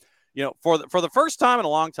for the first time in a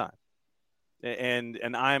long time. And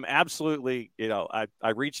I'm absolutely, I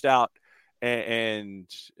reached out and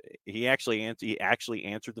he actually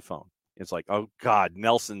answered the phone. It's like, oh God,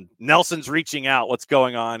 Nelson's reaching out. What's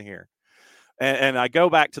going on here? And I go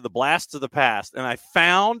back to the blasts of the past, and I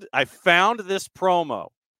found this promo.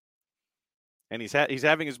 And he's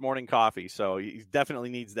having his morning coffee, so he definitely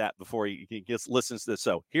needs that before he listens to this.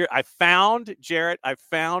 So here, I found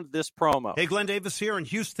this promo. Hey, Glenn Davis here in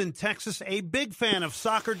Houston, Texas. A big fan of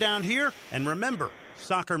soccer down here. And remember,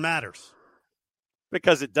 soccer matters.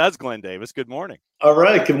 Because it does, Glenn Davis. Good morning. All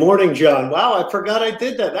right. Good morning, John. Wow, I forgot I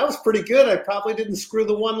did that. That was pretty good. I probably didn't screw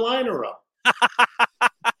the one-liner up.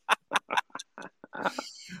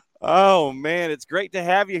 Oh, man, it's great to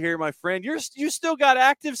have you here, my friend. You still got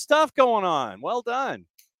active stuff going on. Well done.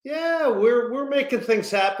 Yeah, we're making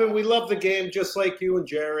things happen. We love the game just like you and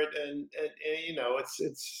Jared. And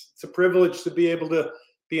it's a privilege to be able to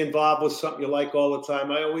be involved with something you like all the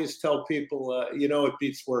time. I always tell people, it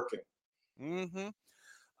beats working. Mm-hmm.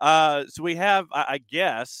 So we have, I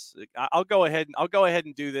guess, I'll go ahead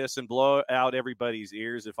and do this and blow out everybody's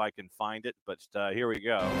ears if I can find it. But here we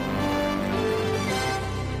go.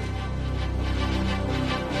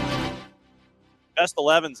 Best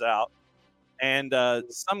 11's out, and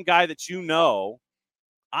some guy that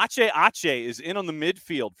Ache is in on the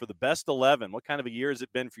midfield for the best 11. What kind of a year has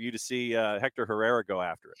it been for you to see Hector Herrera go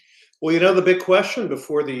after it? Well, the big question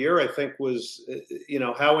before the year, I think, was,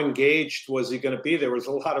 how engaged was he going to be? There was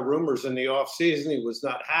a lot of rumors in the offseason. He was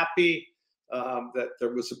not happy, that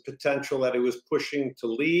there was a potential that he was pushing to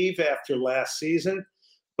leave after last season.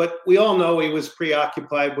 But we all know he was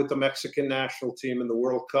preoccupied with the Mexican national team in the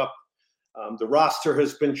World Cup. The roster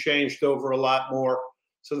has been changed over a lot more.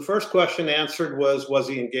 So the first question answered was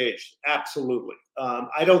he engaged? Absolutely.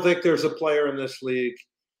 I don't think there's a player in this league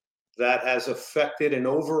that has affected an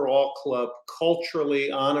overall club culturally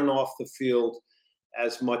on and off the field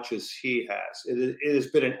as much as he has. It has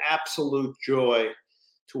been an absolute joy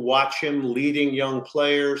to watch him leading young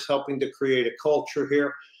players, helping to create a culture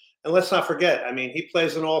here. And let's not forget, he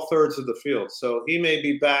plays in all thirds of the field. So he may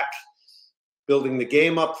be back building the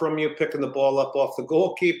game up from you, picking the ball up off the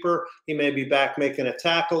goalkeeper. He may be back making a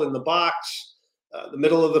tackle in the box. The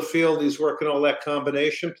middle of the field, he's working all that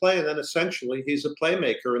combination play. And then essentially he's a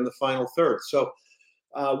playmaker in the final third. So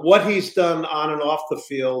what he's done on and off the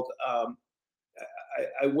field,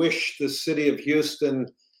 I wish the city of Houston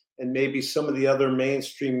and maybe some of the other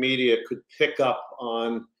mainstream media could pick up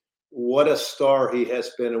on what a star he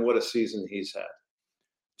has been and what a season he's had.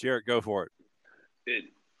 Jarrett, go for it.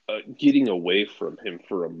 Getting away from him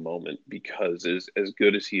for a moment, because as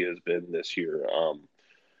good as he has been this year,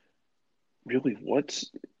 really,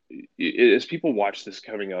 as people watch this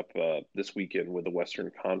coming up this weekend with the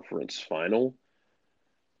Western Conference Final,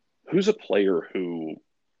 who's a player who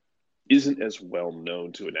isn't as well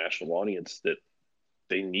known to a national audience that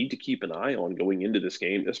they need to keep an eye on going into this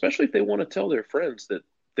game, especially if they want to tell their friends that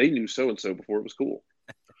they knew so-and-so before it was cool?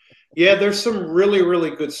 Yeah, there's some really,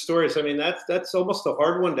 really good stories. That's almost a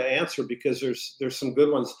hard one to answer because there's some good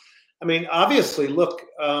ones. Obviously, look,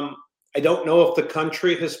 I don't know if the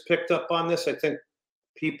country has picked up on this. I think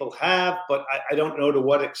people have, but I don't know to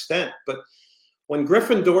what extent. But when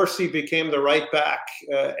Griffin Dorsey became the right back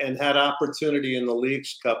and had opportunity in the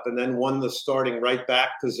Leagues Cup and then won the starting right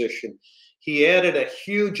back position, he added a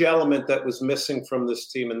huge element that was missing from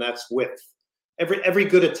this team, and that's width. Every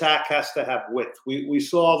good attack has to have width. We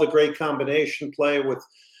saw the great combination play with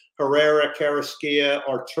Herrera, Carrasquilla,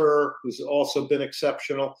 Artur, who's also been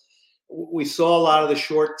exceptional. We saw a lot of the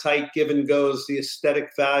short, tight give and goes, the aesthetic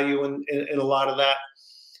value in a lot of that.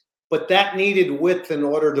 But that needed width in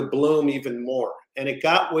order to bloom even more. And it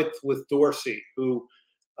got width with Dorsey, who,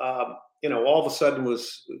 all of a sudden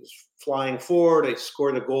was flying forward. They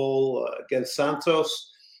scored a goal against Santos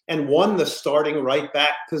and won the starting right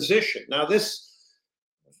back position. Now, this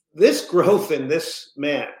growth in this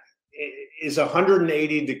man is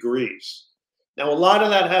 180 degrees. Now, a lot of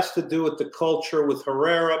that has to do with the culture with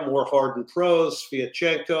Herrera, more hardened pros,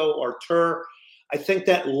 Fiatchenko, Artur. I think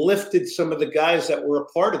that lifted some of the guys that were a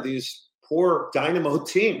part of these poor Dynamo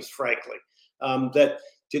teams, frankly, that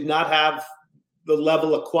did not have the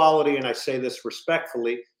level of quality, and I say this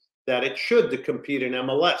respectfully, that it should to compete in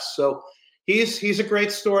MLS. So he's a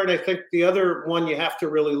great story, and I think the other one you have to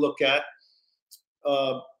really look at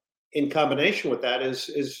in combination with that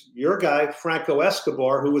is your guy, Franco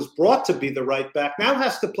Escobar, who was brought to be the right back, now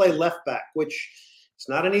has to play left back, which is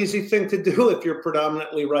not an easy thing to do if you're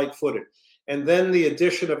predominantly right-footed. And then the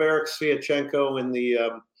addition of Eric Sviatchenko in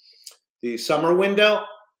the summer window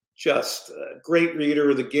just a great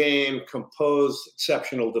reader of the game, composed,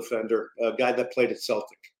 exceptional defender, a guy that played at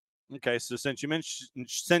Celtic. Okay, so since you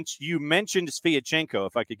mentioned Sviatchenko,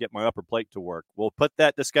 if I could get my upper plate to work, we'll put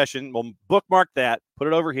that discussion, we'll bookmark that, put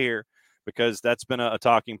it over here, because that's been a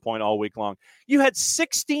talking point all week long. You had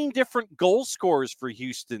 16 different goal scorers for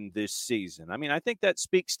Houston this season. I mean, I think that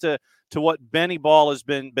speaks to what Benny Ball has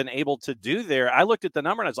been able to do there. I looked at the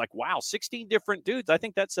number and I was like, wow, 16 different dudes. I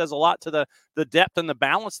think that says a lot to the depth and the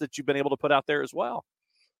balance that you've been able to put out there as well.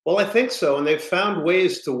 Well, I think so, and they've found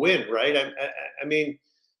ways to win, right? I mean,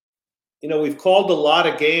 you know, we've called a lot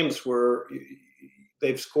of games where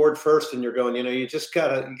they've scored first and you're going, you know, you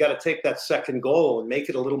gotta take that second goal and make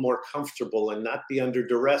it a little more comfortable and not be under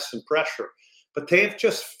duress and pressure. But they've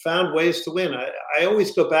just found ways to win. I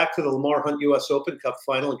always go back to the Lamar Hunt U.S. Open Cup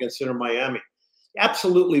final against Inter Miami.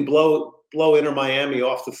 Absolutely blow Inter Miami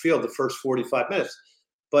off the field the first 45 minutes.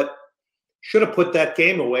 But should have put that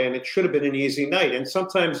game away, and it should have been an easy night. And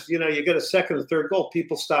sometimes, you know, you get a second or third goal,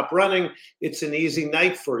 people stop running. It's an easy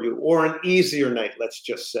night for you, or an easier night, let's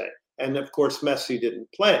just say. And, of course, Messi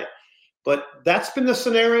didn't play. But that's been the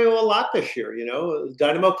scenario a lot this year. You know,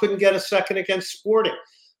 Dynamo couldn't get a second against Sporting.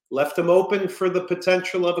 Left them open for the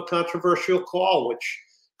potential of a controversial call, which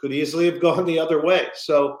could easily have gone the other way.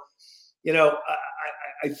 So, you know,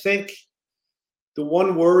 I think the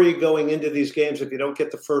one worry going into these games, if you don't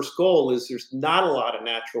get the first goal, is there's not a lot of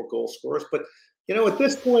natural goal scorers. But, you know, at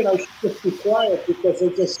this point, I should just be quiet because they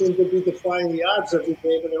just seem to be defying the odds every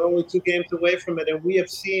game, and they're only 2 games away from it. And we have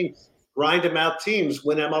seen grind-em-out teams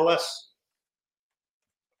win MLS.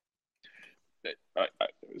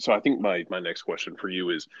 So I think my next question for you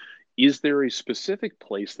is there a specific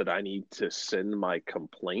place that I need to send my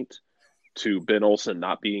complaint to Ben Olsen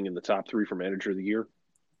not being in the top 3 for Manager of the Year?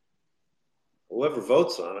 Whoever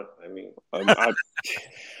votes on it. I mean,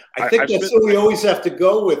 I think that's what we always have to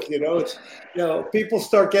go with. You know, it's, you know, people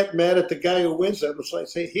start getting mad at the guy who wins it. It's like,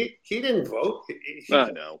 say he didn't vote.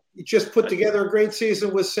 He just put together a great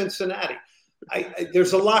season with Cincinnati.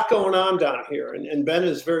 There's a lot going on down here, and Ben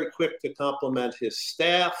is very quick to compliment his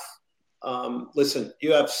staff. Listen,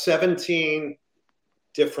 you have 17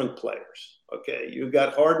 different players. Okay, you've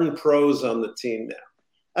got hardened pros on the team now.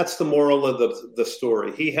 That's the moral of the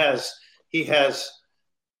story. He has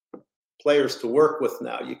players to work with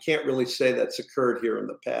now. You can't really say that's occurred here in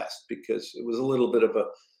the past because it was a little bit of a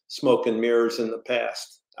smoke and mirrors in the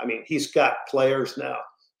past. I mean, he's got players now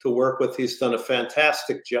to work with. He's done a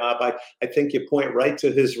fantastic job. I think you point right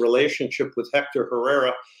to his relationship with Hector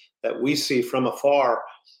Herrera that we see from afar.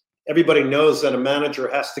 Everybody knows that a manager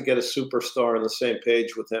has to get a superstar on the same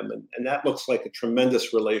page with him, and that looks like a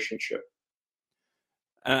tremendous relationship.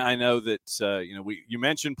 I know that you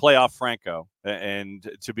mentioned playoff Franco, and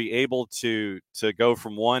to be able to go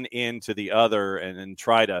from one end to the other and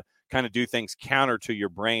try to kind of do things counter to your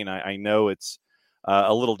brain. I know it's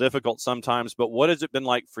a little difficult sometimes, but what has it been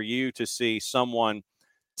like for you to see someone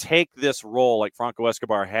take this role like Franco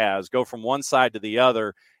Escobar has, go from one side to the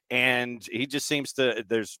other? And he just seems to,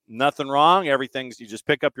 there's nothing wrong. Everything's, you just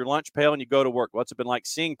pick up your lunch pail and you go to work. What's it been like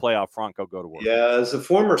seeing playoff Franco go to work? Yeah, as a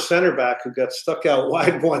former center back who got stuck out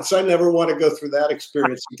wide once, I never want to go through that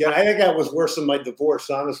experience again. I think that was worse than my divorce,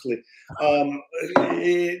 honestly.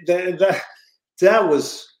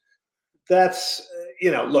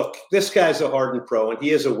 Look, this guy's a hardened pro, and he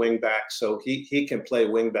is a wing back, so he can play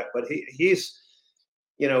wing back. But he's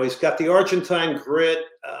got the Argentine grit.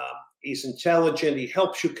 He's intelligent. He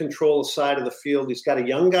helps you control a side of the field. He's got a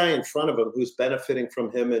young guy in front of him who's benefiting from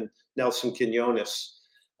him and Nelson Quinones.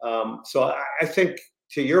 So I think,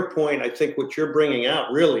 to your point, I think what you're bringing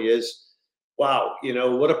out really is, wow,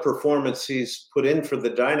 what a performance he's put in for the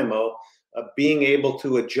Dynamo, being able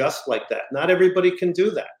to adjust like that. Not everybody can do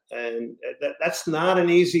that, and that's not an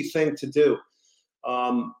easy thing to do.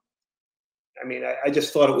 I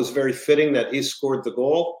just thought it was very fitting that he scored the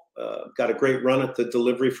goal. Got a great run at the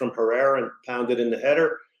delivery from Herrera and pounded in the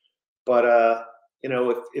header. But,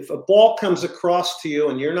 if a ball comes across to you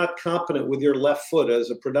and you're not competent with your left foot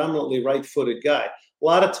as a predominantly right-footed guy, a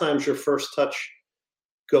lot of times your first touch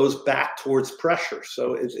goes back towards pressure.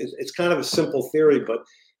 So it's kind of a simple theory, but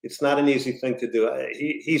it's not an easy thing to do.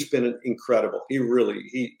 He's been incredible. He really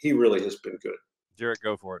has been good. Jared,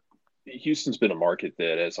 go for it. Houston's been a market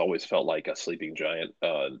that has always felt like a sleeping giant.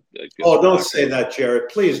 Don't say that, Jared.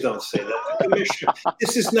 Please don't say that.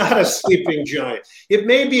 This is not a sleeping giant. It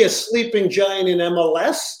may be a sleeping giant in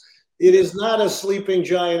MLS. It is not a sleeping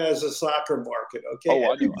giant as a soccer market. Okay,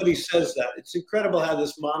 everybody says that. It's incredible how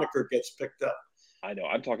this moniker gets picked up. I know.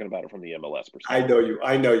 I'm talking about it from the MLS perspective.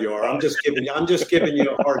 I know you are. I'm just giving you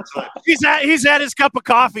a hard time. He's had his cup of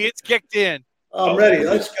coffee. It's kicked in. I'm ready.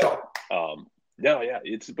 Let's go. No, yeah,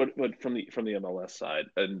 but from the MLS side,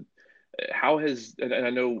 and how has and I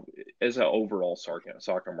know as an overall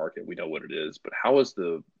soccer market, we know what it is, but how has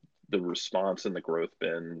the response and the growth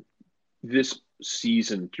been this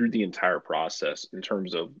season through the entire process in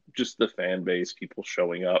terms of just the fan base, people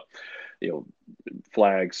showing up,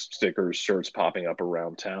 flags, stickers, shirts popping up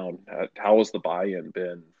around town? How has the buy-in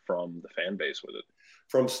been from the fan base with it?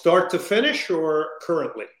 From start to finish or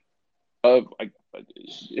currently?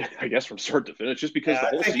 I guess from start to finish, just because the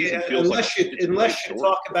whole season feels unless you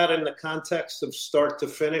talk about it in the context of start to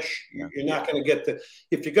finish, you're not going to get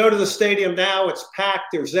if you go to the stadium now, it's packed,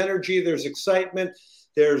 there's energy, there's excitement,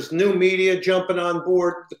 there's new media jumping on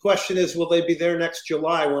board. The question is, will they be there next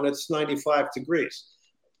July when it's 95 degrees?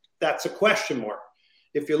 That's a question mark.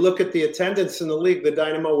 If you look at the attendance in the league, the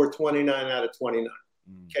Dynamo were 29 out of 29.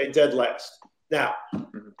 Okay, dead last. Now,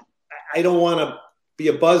 I don't want to be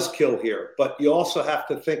a buzzkill here, but you also have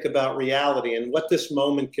to think about reality and what this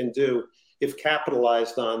moment can do if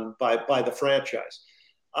capitalized on by the franchise.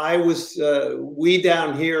 We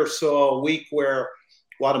down here saw a week where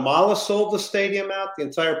Guatemala sold the stadium out. The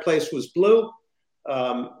entire place was blue.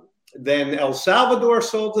 Then El Salvador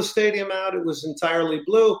sold the stadium out. It was entirely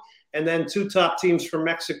blue. And then two top teams from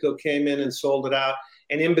Mexico came in and sold it out.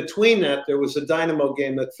 And in between that, there was a Dynamo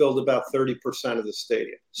game that filled about 30% of the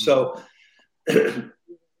stadium. So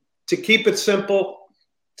to keep it simple,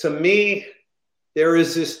 to me, there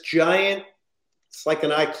is this giant, it's like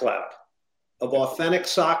an iCloud of authentic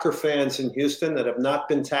soccer fans in Houston that have not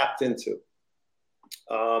been tapped into.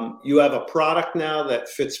 You have a product now that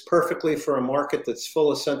fits perfectly for a market that's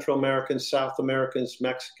full of Central Americans, South Americans,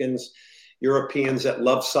 Mexicans, Europeans that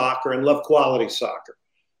love soccer and love quality soccer.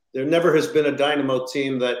 There never has been a Dynamo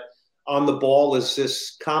team that on the ball is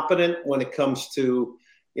this competent when it comes to,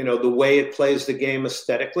 the way it plays the game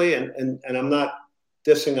aesthetically. And I'm not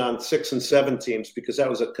dissing on 6 and 7 teams because that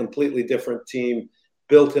was a completely different team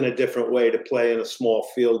built in a different way to play in a small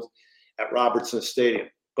field at Robertson Stadium.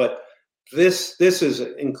 But this is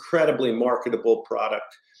an incredibly marketable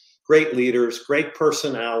product. Great leaders, great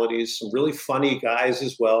personalities, some really funny guys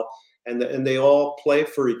as well. And they all play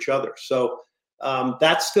for each other. So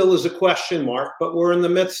that still is a question mark, but we're in the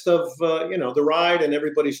midst of, the ride and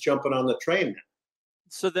everybody's jumping on the train now.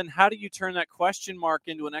 So then how do you turn that question mark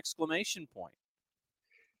into an exclamation point?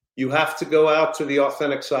 You have to go out to the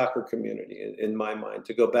authentic soccer community, in my mind,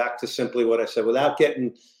 to go back to simply what I said without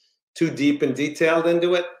getting too deep and detailed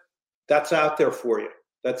into it. That's out there for you.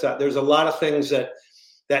 There's a lot of things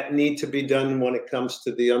that need to be done when it comes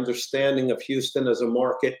to the understanding of Houston as a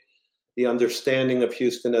market, the understanding of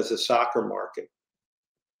Houston as a soccer market.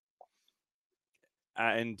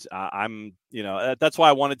 And I'm, that's why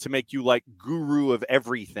I wanted to make you like guru of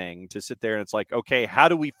everything, to sit there and it's like, okay, how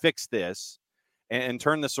do we fix this and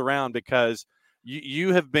turn this around? Because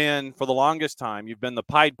you have been, for the longest time, you've been the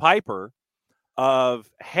Pied Piper of,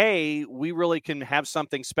 hey, we really can have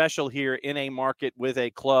something special here in a market with a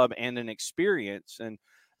club and an experience. And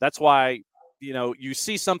that's why, you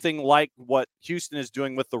see something like what Houston is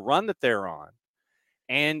doing with the run that they're on.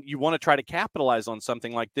 And you want to try to capitalize on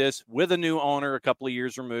something like this with a new owner, a couple of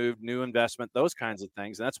years removed, new investment, those kinds of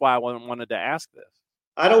things. And that's why I wanted to ask this.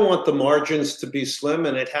 I don't want the margins to be slim,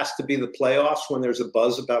 and it has to be the playoffs when there's a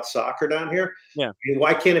buzz about soccer down here. Yeah. I mean,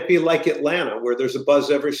 why can't it be like Atlanta, where there's a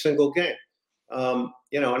buzz every single game?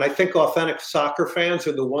 And I think authentic soccer fans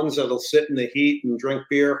are the ones that'll sit in the heat and drink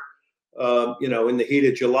beer, in the heat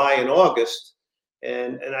of July and August.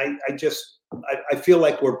 And I feel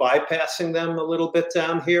like we're bypassing them a little bit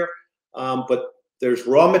down here. But there's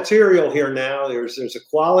raw material here now. There's a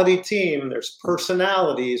quality team. There's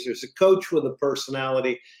personalities. There's a coach with a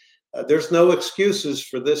personality. There's no excuses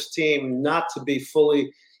for this team not to be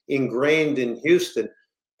fully ingrained in Houston.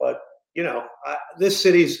 But, this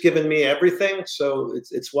city's given me everything. So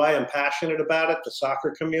it's why I'm passionate about it, the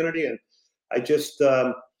soccer community. And I just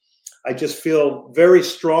feel very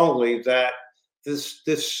strongly that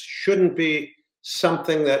this shouldn't be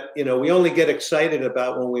something that, we only get excited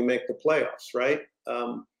about when we make the playoffs, right?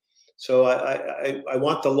 So I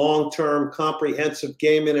want the long-term comprehensive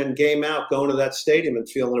game in and game out, going to that stadium and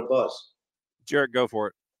feeling a buzz. Jared, go for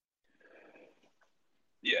it.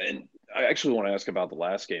 Yeah, and I actually want to ask about the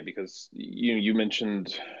last game because you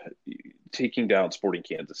mentioned taking down Sporting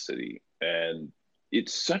Kansas City, and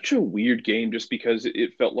it's such a weird game just because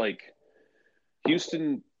it felt like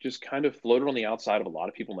Houston just kind of floated on the outside of a lot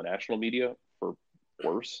of people in the national media, for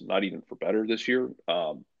worse, not even for better this year.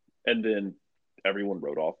 And then everyone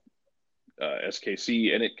wrote off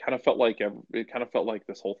SKC, and it kind of felt like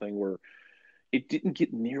this whole thing where it didn't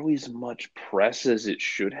get nearly as much press as it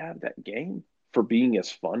should have, that game, for being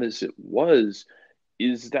as fun as it was,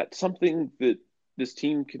 is that something that this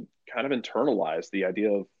team can kind of internalize, the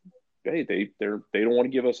idea of, hey, they don't want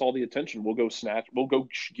to give us all the attention. We'll go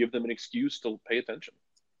give them an excuse to pay attention.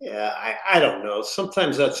 Yeah, I don't know.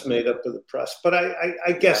 Sometimes that's made up of the press, but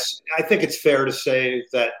I guess I think it's fair to say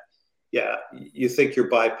that, yeah, you think you're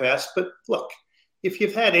bypassed. But look, if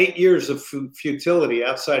you've had 8 years of futility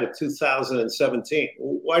outside of 2017,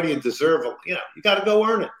 why do you deserve it? You got to go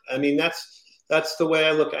earn it. I mean, that's the way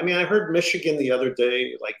I look. I mean, I heard Michigan the other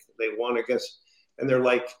day, like they won against, and they're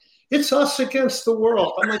like, it's us against the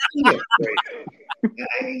world. I'm like,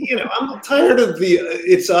 I'm tired of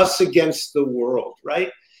it's us against the world,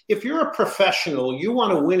 right? If you're a professional, you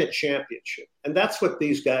want to win a championship, and that's what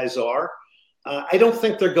these guys are. I don't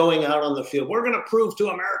think they're going out on the field, we're going to prove to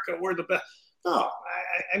America we're the best. No,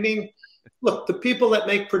 I mean, look, the people that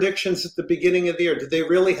make predictions at the beginning of the year, do they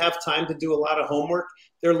really have time to do a lot of homework?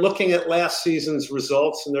 They're looking at last season's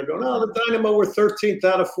results, and they're going, oh, the Dynamo were 13th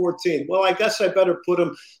out of 14. Well, I guess I better put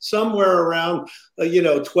them somewhere around,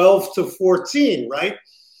 12 to 14, right?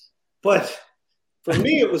 But for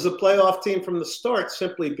me, it was a playoff team from the start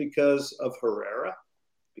simply because of Herrera,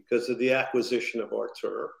 because of the acquisition of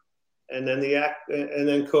Artur, and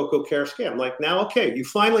then Coco Carrasquilla. I'm like, now, okay, you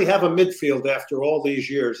finally have a midfield after all these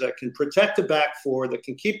years that can protect the back four, that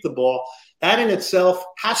can keep the ball. That in itself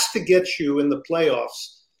has to get you in the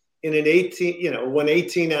playoffs in an 18, when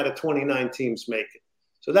 18 out of 29 teams make it.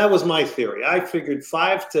 So that was my theory. I figured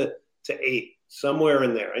 5 to 8, somewhere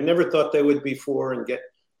in there. I never thought they would be 4 and get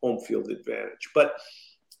home field advantage. But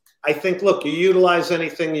I think, look, you utilize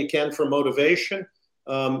anything you can for motivation.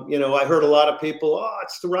 I heard a lot of people,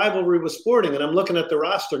 it's the rivalry with Sporting. And I'm looking at the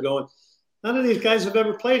roster going, none of these guys have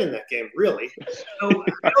ever played in that game, really. So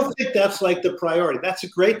I don't think that's like the priority. That's a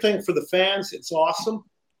great thing for the fans. It's awesome.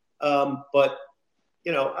 But,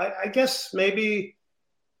 I guess maybe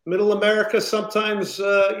Middle America sometimes,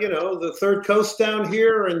 the Third Coast down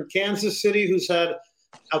here and Kansas City, who's had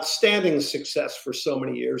outstanding success for so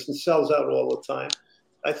many years and sells out all the time,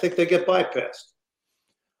 I think they get bypassed.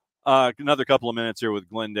 Another couple of minutes here with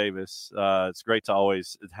Glenn Davis. It's great to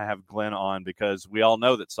always have Glenn on because we all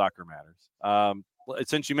know that soccer matters.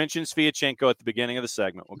 Since you mentioned Sviatchenko at the beginning of the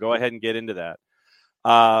segment, we'll go ahead and get into that.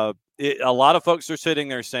 A lot of folks are sitting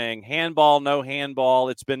there saying handball, no handball.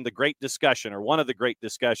 It's been the great discussion, or one of the great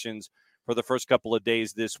discussions for the first couple of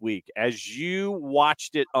days this week. As you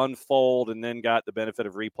watched it unfold and then got the benefit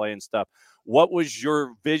of replay and stuff, what was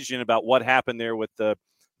your vision about what happened there with the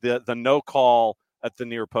no call at the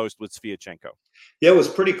near post with Sviatchenko? Yeah, it was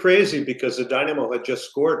pretty crazy because the Dynamo had just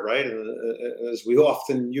scored, right? And as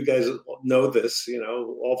you guys know this,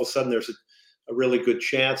 all of a sudden there's a really good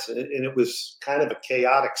chance. And it was kind of a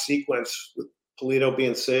chaotic sequence with Polito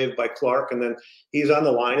being saved by Clark. And then he's on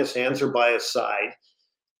the line. His hands are by his side.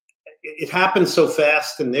 It happened so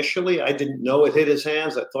fast initially. I didn't know it hit his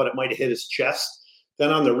hands. I thought it might have hit his chest.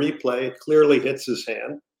 Then on the replay, it clearly hits his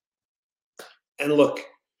hand. And look,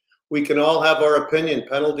 we can all have our opinion,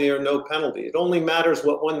 penalty or no penalty. It only matters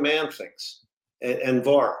what one man thinks, and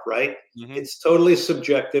VAR, right? Mm-hmm. It's totally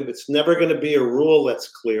subjective. It's never going to be a rule that's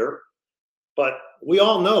clear. But we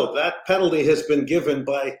all know that penalty has been given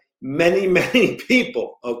by many, many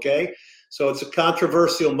people, okay? So it's a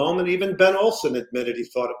controversial moment. Even Ben Olsen admitted he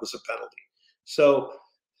thought it was a penalty. So,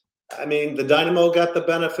 I mean, the Dynamo got the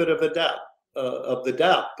benefit of the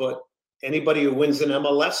doubt, but anybody who wins an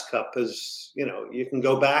MLS Cup is, you can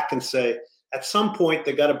go back and say, at some point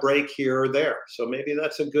they got a break here or there. So maybe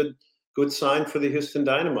that's a good sign for the Houston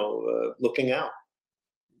Dynamo looking out.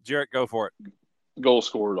 Jarrett, go for it. Goal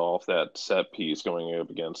scored off that set piece going up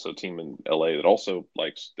against a team in LA that also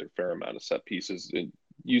likes their fair amount of set pieces. And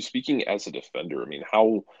you speaking as a defender, I mean,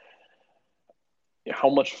 how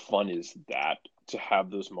much fun is that to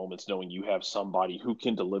have those moments knowing you have somebody who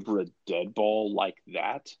can deliver a dead ball like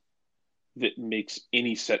that makes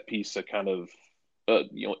any set piece a kind of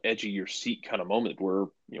edge of your seat kind of moment where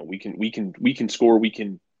we can score, we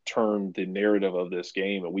can turn the narrative of this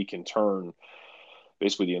game, and we can turn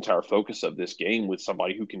basically the entire focus of this game with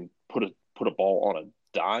somebody who can put a ball on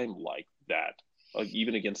a dime like that,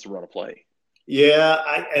 even against the run of play. Yeah,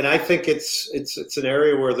 I think it's an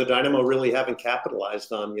area where the Dynamo really haven't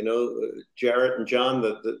capitalized on. Jarrett and John,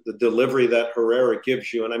 the delivery that Herrera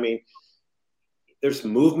gives you, and I mean, there's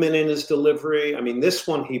movement in his delivery. I mean, this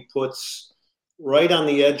one he puts right on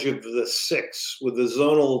the edge of the 6 with the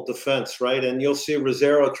zonal defense, right? And you'll see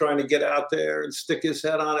Rosero trying to get out there and stick his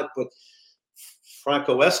head on it, but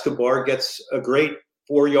Franco Escobar gets a great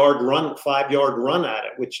 4-yard run, 5-yard run at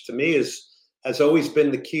it, which to me has always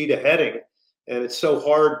been the key to heading. And it's so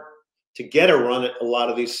hard to get a run at a lot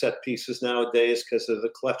of these set pieces nowadays because of the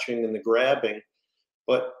clutching and the grabbing.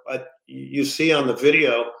 But you see on the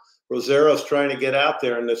video, Rosero's trying to get out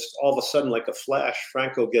there, and it's all of a sudden, like a flash,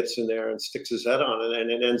 Franco gets in there and sticks his head on it, and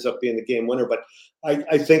it ends up being the game winner. But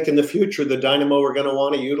I think in the future, the Dynamo are going to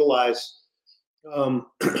want to utilize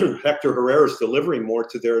Hector Herrera's delivery more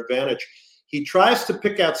to their advantage. He tries to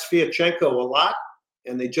pick out Sviatchenko a lot,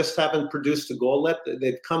 and they just haven't produced a goal yet.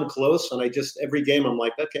 They've come close, and every game I'm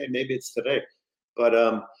like, okay, maybe it's today.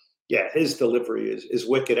 But yeah, his delivery is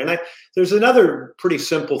wicked. And there's another pretty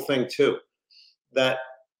simple thing too, that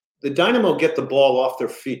the Dynamo get the ball off their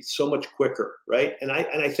feet so much quicker, right? And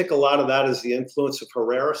I think a lot of that is the influence of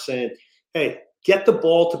Herrera saying, hey, get the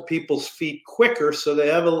ball to people's feet quicker so they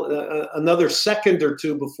have another second or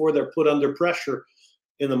two before they're put under pressure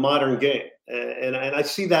in the modern game. And I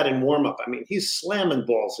see that in warm-up. I mean, he's slamming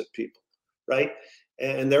balls at people, right?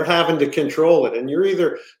 And they're having to control it. And you're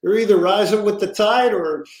either rising with the tide,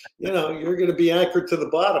 or you're going to be anchored to the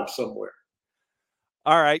bottom somewhere.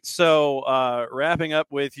 All right. So wrapping up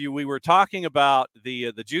with you, we were talking about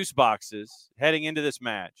the juice boxes heading into this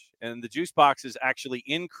match, and the juice boxes actually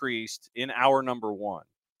increased in hour number one.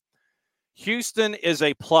 Houston is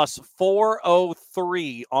a plus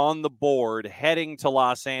 403 on the board heading to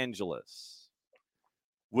Los Angeles.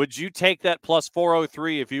 Would you take that plus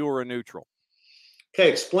 403 if you were a neutral? Okay,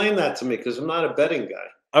 explain that to me, because I'm not a betting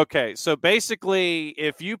guy. Okay, so basically,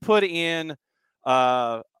 if you put in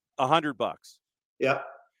 $100, yeah,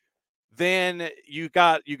 then you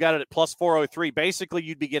got it at plus 403. Basically,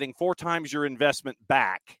 you'd be getting 4 times your investment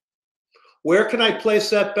back. Where can I place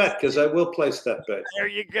that bet? Because I will place that bet. There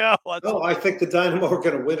you go. I think the Dynamo are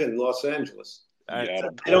going to win in Los Angeles. Yeah,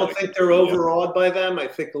 I don't think they're overawed by them. I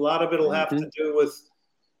think a lot of it will have to do with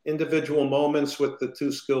individual moments with the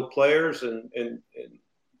two skilled players and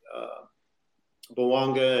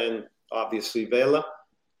Bouanga and obviously Vela.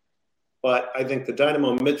 But I think the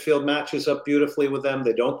Dynamo midfield matches up beautifully with them.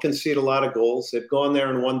 They don't concede a lot of goals. They've gone there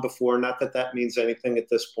and won before. Not that means anything at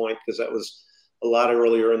this point, because that was a lot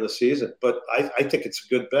earlier in the season. But I think it's a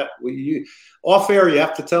good bet. Off air, you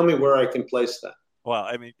have to tell me where I can place that. Well,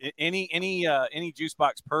 I mean, any juice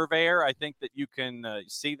box purveyor, I think that you can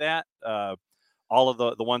see that. All of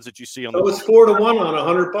the ones that you see on. So it's 4-1 on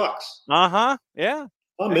 $100. Yeah.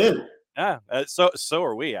 I'm in. Yeah. So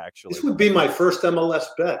are we, actually. This would be my first MLS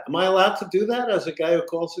bet. Am I allowed to do that as a guy who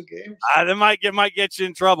calls the games? That might get you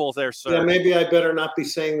in trouble there, sir. Yeah, maybe I better not be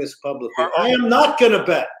saying this publicly. I am not going to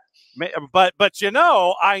bet. But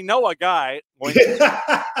I know a guy. When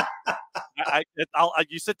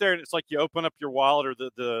you sit there and it's like you open up your wallet or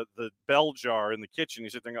the bell jar in the kitchen. You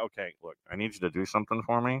sit there and go, okay, look, I need you to do something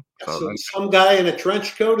for me. So some guy in a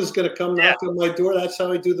trench coat is going to come knock on my door. That's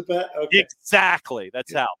how I do the bet? Okay. Exactly.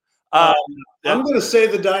 That's how. I'm going to say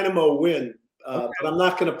the Dynamo win, but I'm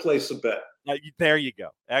not going to place a bet. There you go.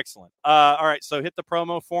 Excellent. All right, so hit the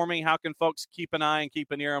promo for me. How can folks keep an eye and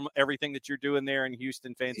keep an ear on everything that you're doing there in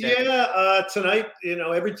Houston? Fantastic. Yeah, tonight,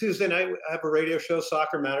 every Tuesday night, I have a radio show,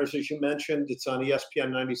 Soccer Matters, as you mentioned. It's on ESPN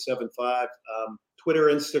 97.5, Twitter,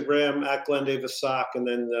 Instagram, at Glenn Davis Sock, and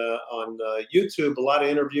then on YouTube, a lot of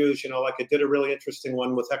interviews. Like I did a really interesting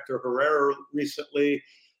one with Hector Herrera recently.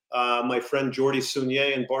 My friend Jordi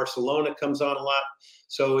Sunier in Barcelona comes on a lot.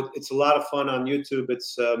 So it's a lot of fun on YouTube.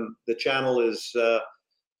 It's the channel is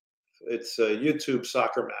YouTube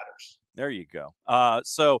Soccer Matters. There you go.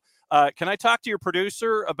 So can I talk to your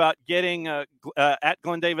producer about getting at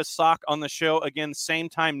Glenn Davis Sock on the show again, same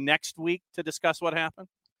time next week to discuss what happened?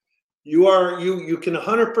 You can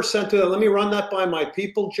 100% do that. Let me run that by my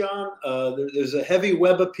people, John. There's a heavy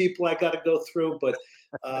web of people I got to go through, but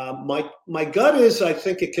my gut is I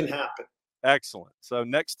think it can happen. Excellent. So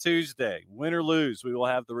next Tuesday, win or lose, we will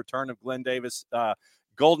have the return of Glenn Davis,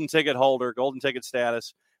 golden ticket holder. Golden ticket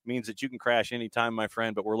status means that you can crash anytime, my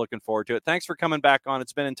friend, but we're looking forward to it. Thanks for coming back on.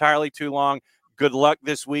 It's been entirely too long. Good luck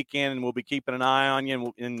this weekend, and we'll be keeping an eye on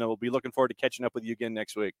you, and we'll be looking forward to catching up with you again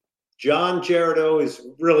next week. John Gerardo is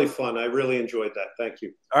really fun. I really enjoyed that. Thank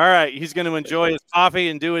you. All right. He's going to enjoy his coffee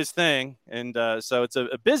and do his thing. And so it's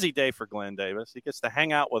a busy day for Glenn Davis. He gets to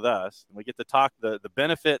hang out with us, and we get to talk the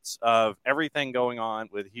benefits of everything going on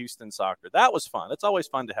with Houston soccer. That was fun. It's always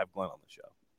fun to have Glenn on the show.